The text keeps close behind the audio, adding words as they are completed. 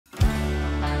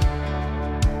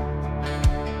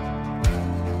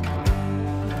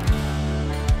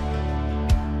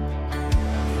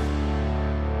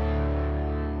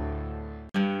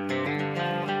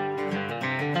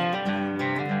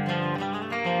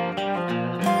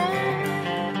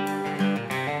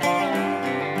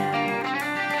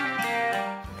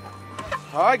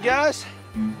right, guys,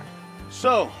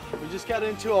 so we just got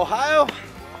into Ohio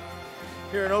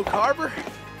here in Oak Harbor,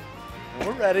 and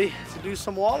we're ready to do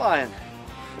some walleyeing.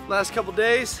 Last couple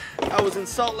days I was in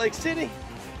Salt Lake City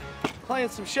playing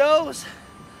some shows,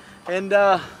 and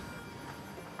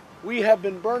we have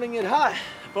been burning it hot,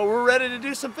 but we're ready to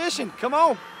do some fishing. Come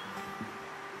on.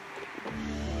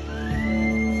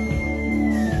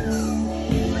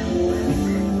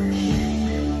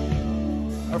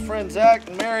 Our friend Zach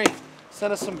and Mary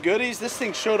sent us some goodies. This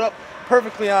thing showed up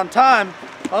perfectly on time,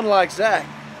 unlike Zach.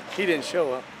 He didn't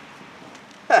show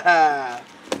up.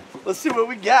 Let's see what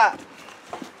we got.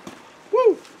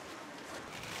 Woo!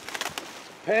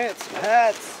 Pants, some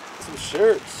hats, some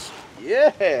shirts.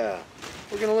 Yeah!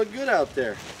 We're gonna look good out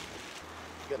there.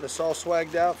 Getting us all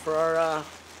swagged out for our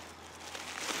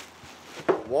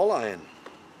walleyeing.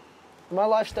 My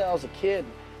lifestyle as a kid,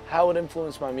 how it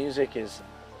influenced my music is,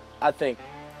 I think,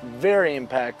 very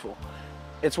impactful.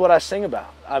 It's what I sing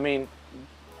about. I mean,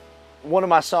 one of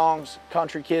my songs,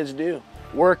 country kids do,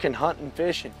 working, hunting,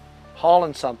 fishing,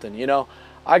 hauling something, you know.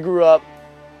 I grew up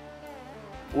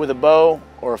with a bow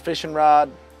or a fishing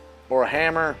rod or a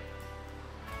hammer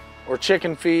or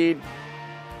chicken feed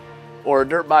or a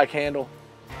dirt bike handle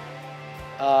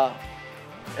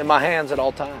in my hands at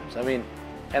all times. I mean,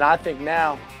 and I think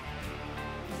now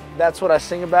that's what I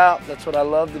sing about, that's what I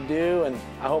love to do, and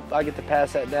I hope I get to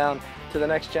pass that down to the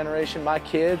next generation, my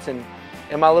kids and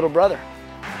my little brother.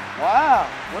 Wow,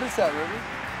 what is that, Ruby?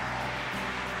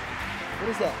 What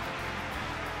is that?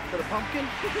 Is that a pumpkin?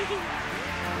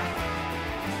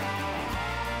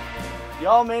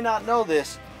 Y'all may not know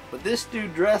this, but this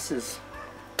dude dresses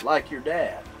like your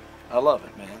dad. I love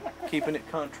it, man. Keeping it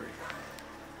country.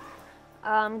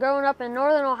 Growing up in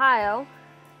northern Ohio,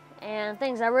 and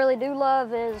things I really do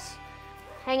love is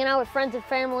hanging out with friends and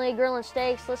family, grilling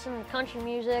steaks, listening to country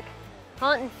music,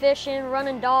 hunting, fishing,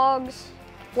 running dogs,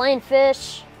 playing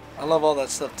fish. I love all that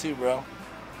stuff too, bro.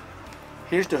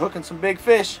 Here's to hooking some big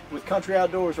fish with Country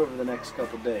Outdoors over the next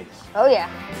couple days. Oh yeah.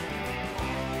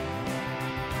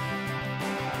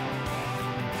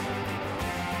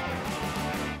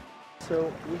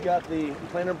 So we got the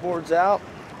planer boards out,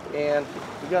 and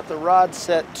we got the rod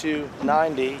set to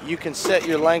 90. You can set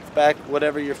your length back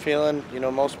whatever you're feeling. You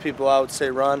know, most people I would say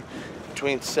run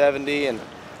between 70 and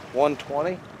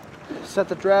 120. Set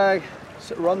the drag,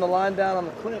 run the line down on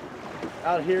the clip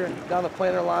out here down the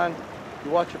planer line.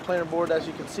 You watch your planer board. As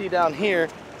you can see down here,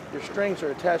 your strings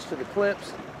are attached to the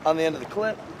clips. On the end of the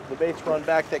clip, the baits run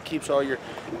back. That keeps all your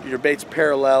baits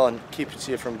parallel and keeps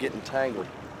you from getting tangled.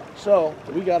 So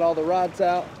we got all the rods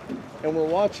out, and we're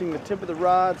watching the tip of the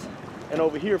rods and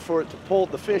over here for it to pull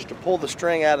the fish, to pull the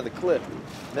string out of the clip.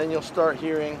 Then you'll start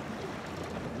hearing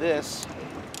this.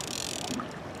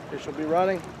 Fish will be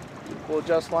running. We'll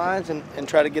adjust lines and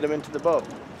try to get them into the boat.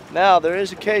 Now there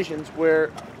is occasions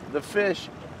where the fish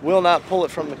will not pull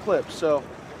it from the clip. So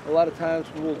a lot of times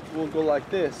we'll go like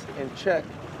this and check,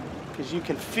 because you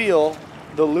can feel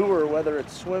the lure, whether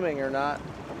it's swimming or not,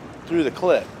 through the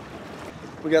clip.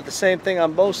 We got the same thing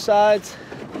on both sides,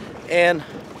 and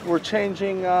we're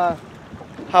changing how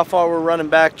far we're running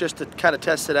back just to kind of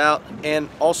test it out, and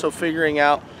also figuring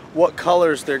out what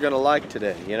colors they're going to like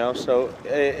today, you know. So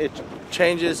it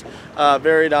changes,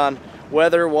 varied on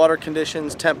weather, water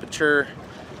conditions, temperature,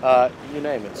 you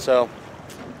name it. So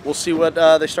we'll see what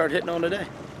they start hitting on today.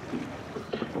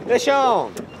 Fish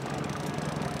on!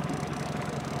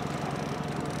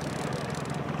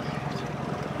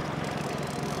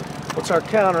 What's our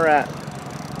counter at?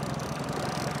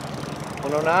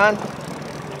 109?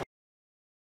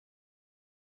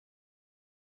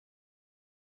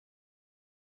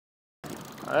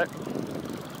 All right,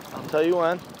 I'll tell you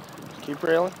when. Keep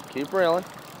reeling, keep reeling.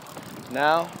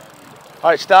 Now, all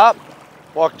right, stop.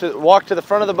 Walk to the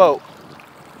front of the boat.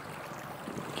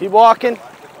 Keep walking.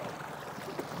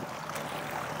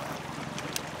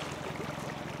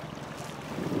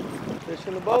 Fish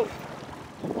in the boat.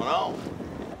 One on.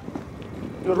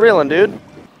 Good reeling, dude.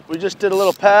 We just did a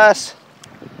little pass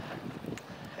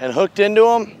and hooked into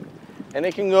them, and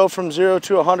it can go from 0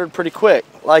 to 100 pretty quick.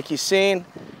 Like you've seen,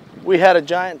 we had a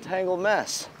giant tangled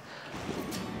mess.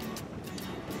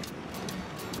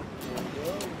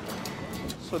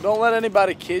 So don't let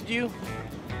anybody kid you.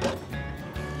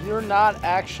 You're not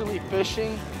actually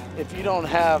fishing if you don't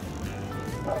have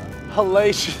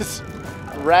hellacious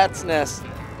rat's nest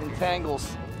and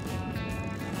tangles.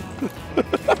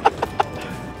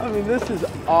 I mean, this is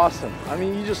awesome. I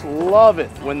mean, you just love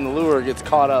it when the lure gets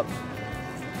caught up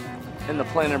in the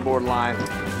planer board line.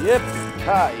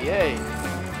 Yippee-ki-yay.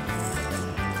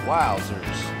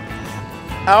 Wowzers.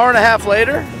 Hour and a half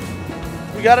later,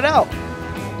 we got it out.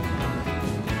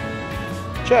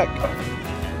 check.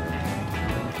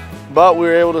 But we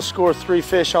were able to score 3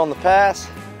 fish on the pass.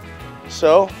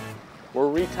 So we're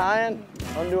retying,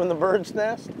 undoing the bird's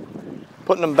nest,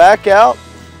 putting them back out,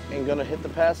 and gonna hit the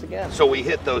pass again. So we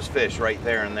hit those fish right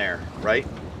there and there, right?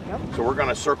 Yep. So we're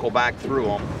gonna circle back through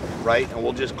them, right? And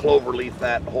we'll just cloverleaf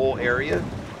that whole area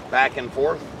back and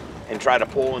forth and try to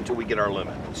pull until we get our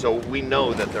limit. So we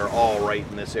know that they're all right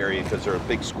in this area because they're a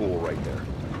big school right there.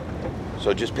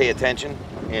 So just pay attention,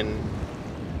 and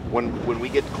when we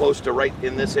get close to right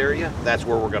in this area, that's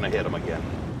where we're gonna hit them again.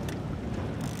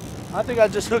 I think I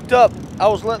just hooked up. I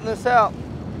was letting this out.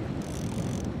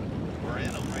 We're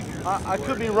in them right here. I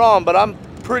could be wrong, but I'm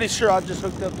pretty sure I just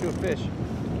hooked up to a fish.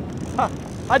 Huh,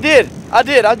 I did.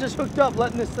 I just hooked up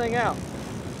letting this thing out.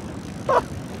 Huh,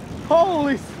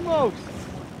 holy smokes.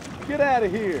 Get out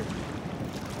of here.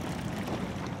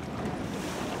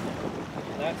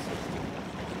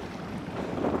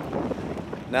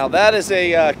 Now that is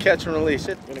a catch and release.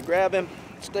 I'm gonna grab him,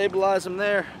 stabilize him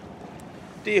there,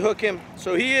 de-hook him.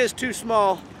 So he is too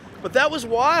small, but that was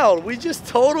wild. We just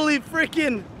totally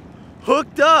freaking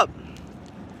hooked up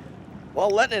while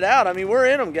letting it out. I mean, we're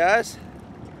in them, guys.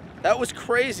 That was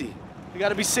crazy. We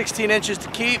gotta be 16 inches to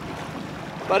keep,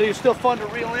 but it was still fun to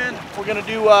reel in. We're gonna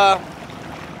do a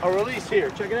release here.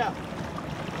 Check it out.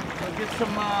 I'll get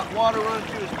some water running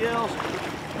through his gills.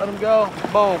 Let him go.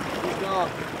 Boom. He's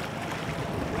gone.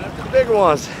 Right after the bigger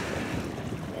ones.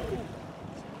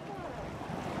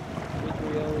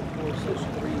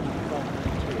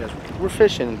 We're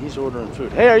fishing and he's ordering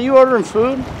food. Hey, are you ordering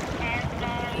food?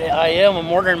 Yeah, I am.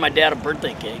 I'm ordering my dad a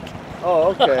birthday cake.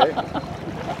 Oh, okay.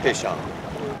 Fish on.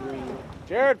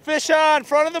 Jared, fish on,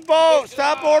 front of the boat.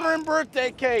 Stop ordering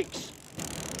birthday cakes.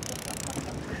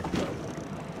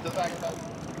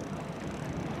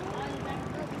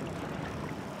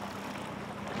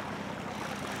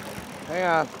 Hang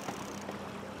on.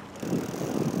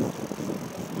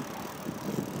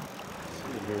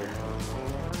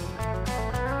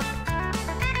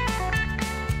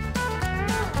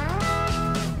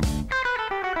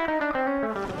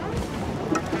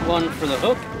 One for the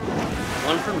hook,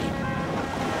 one for me.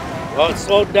 Well, it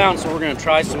slowed down, so we're going to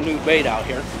try some new bait out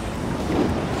here.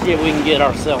 See if we can get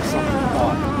ourselves something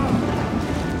caught.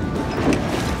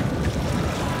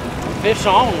 Fish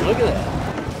on, look at that.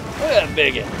 Look at that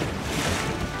biggin.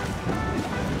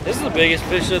 This is the biggest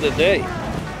fish of the day.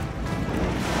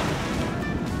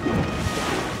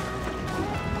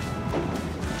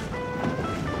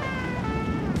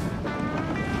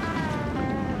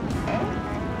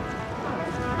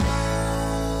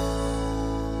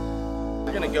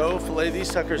 We're gonna go fillet these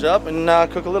suckers up and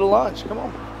cook a little lunch. Come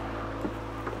on.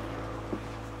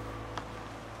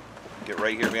 Get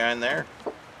right here behind there.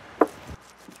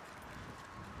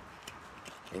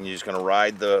 And you're just gonna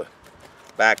ride the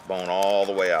backbone all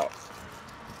the way out.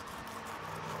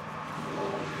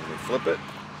 You flip it.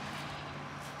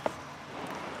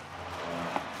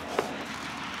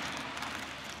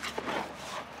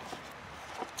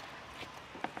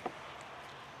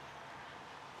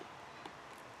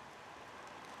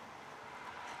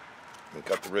 And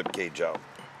cut the rib cage out.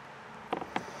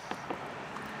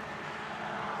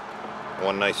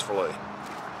 One nice fillet.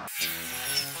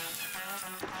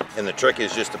 And the trick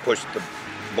is just to push the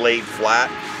blade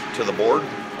flat to the board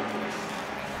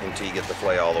until you get the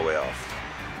fillet all the way off.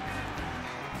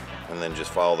 And then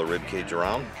just follow the rib cage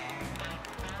around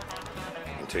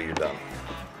until you're done.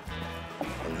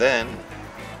 And then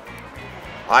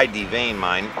I devein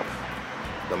mine,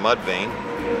 the mud vein.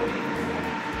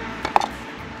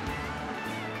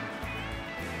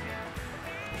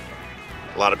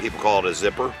 A lot of people call it a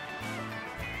zipper.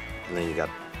 And then you got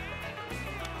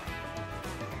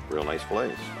real nice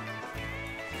fillets.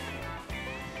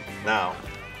 Now,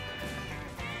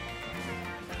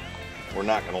 we're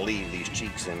not going to leave these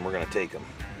cheeks in, we're going to take them.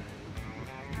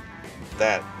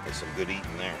 That is some good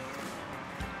eating there.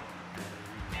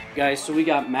 Guys, so we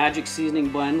got magic seasoning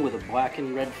blend with a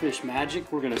blackened redfish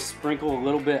magic. We're going to sprinkle a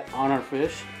little bit on our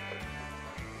fish.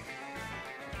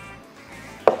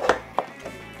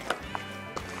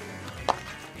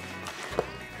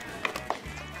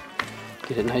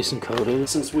 Get it nice and coated.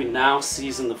 Since we now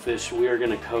season the fish, we are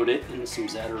going to coat it in some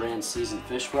Zatarain seasoned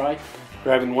fish fry.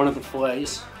 Grabbing one of the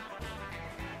fillets,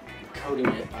 and coating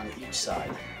it on each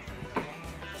side.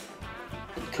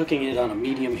 And cooking it on a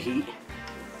medium heat.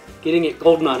 Getting it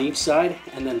golden on each side,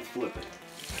 and then flip it.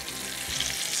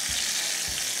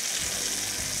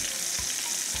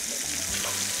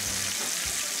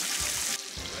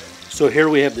 So here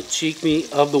we have the cheek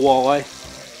meat of the walleye.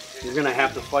 You're going to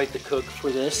have to fight the cook for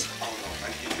this,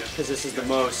 because this is the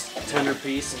most tender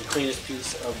piece and cleanest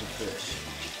piece of the fish.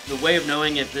 The way of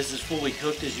knowing if this is fully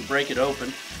cooked is you break it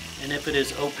open, and if it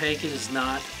is opaque, it is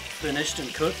not finished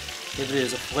and cooked. If it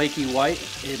is a flaky white,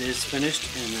 it is finished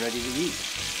and ready to eat.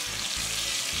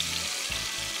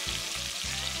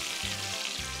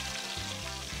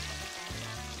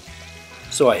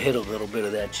 So I hid a little bit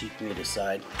of that cheek meat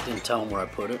aside. Didn't tell them where I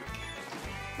put it.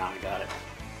 Now I got it.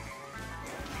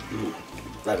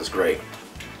 That is great.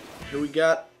 Here we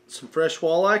got some fresh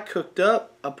walleye cooked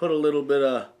up. I put a little bit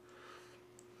of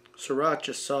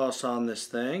sriracha sauce on this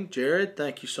thing. Jared,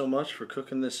 thank you so much for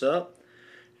cooking this up.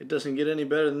 It doesn't get any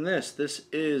better than this. This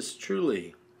is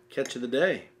truly catch of the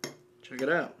day. Check it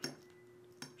out.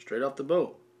 Straight off the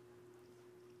boat.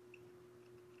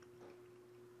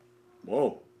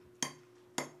 Whoa.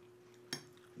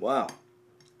 Wow.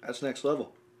 That's next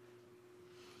level.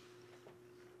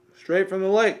 Straight from the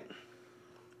lake.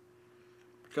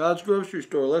 God's grocery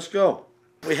store. Let's go.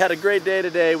 We had a great day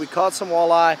today. We caught some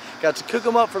walleye. Got to cook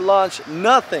them up for lunch.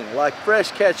 Nothing like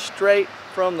fresh catch straight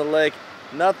from the lake.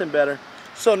 Nothing better.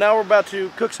 So now we're about to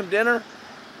cook some dinner,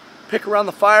 pick around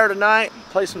the fire tonight,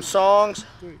 play some songs.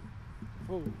 3,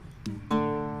 4.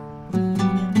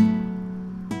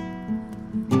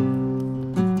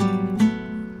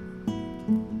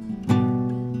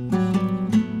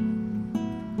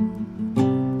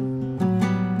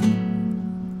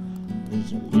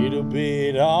 There's a little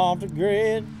bit off the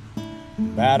grid,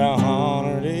 about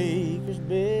 100 acres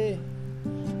big.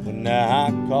 When the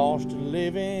high cost of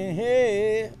living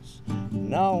hits,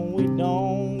 no, we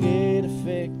don't get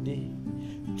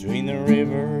affected. Between the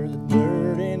river, the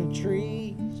dirt, and the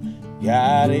trees,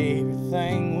 got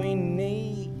everything we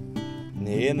need. And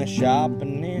in the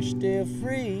shopping, they're still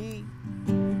free.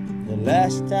 The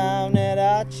last time that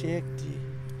I checked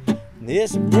it,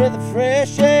 it's a breath of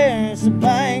fresh air, it's a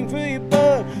bang for your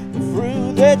buck. The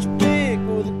fruit that you pick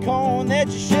or the corn that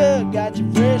you shuck, got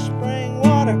your fresh spring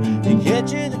water to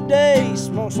catch you the day.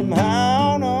 Smoke some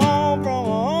hound on from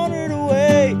 100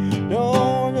 away.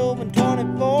 Doors open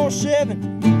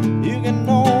 24/7. You can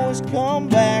always come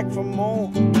back for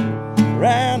more.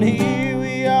 Around here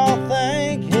we all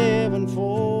thank heaven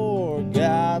for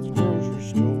God's grocery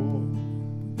store.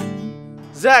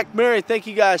 Zach, Mary, thank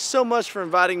you guys so much for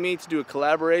inviting me to do a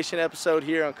collaboration episode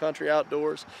here on Country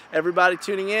Outdoors. Everybody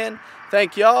tuning in,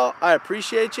 thank y'all. I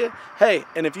appreciate you. Hey,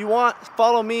 and if you want,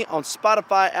 follow me on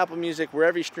Spotify, Apple Music,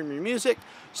 wherever you stream your music,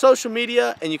 social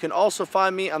media, and you can also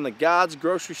find me on the God's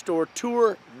Grocery Store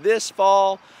tour this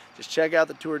fall. Just check out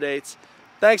the tour dates.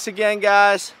 Thanks again,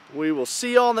 guys. We will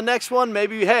see y'all on the next one.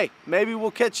 Maybe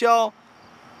we'll catch y'all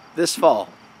this fall.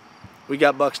 We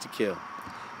got bucks to kill.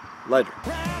 Later.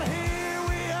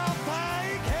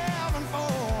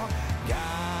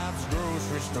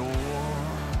 Store.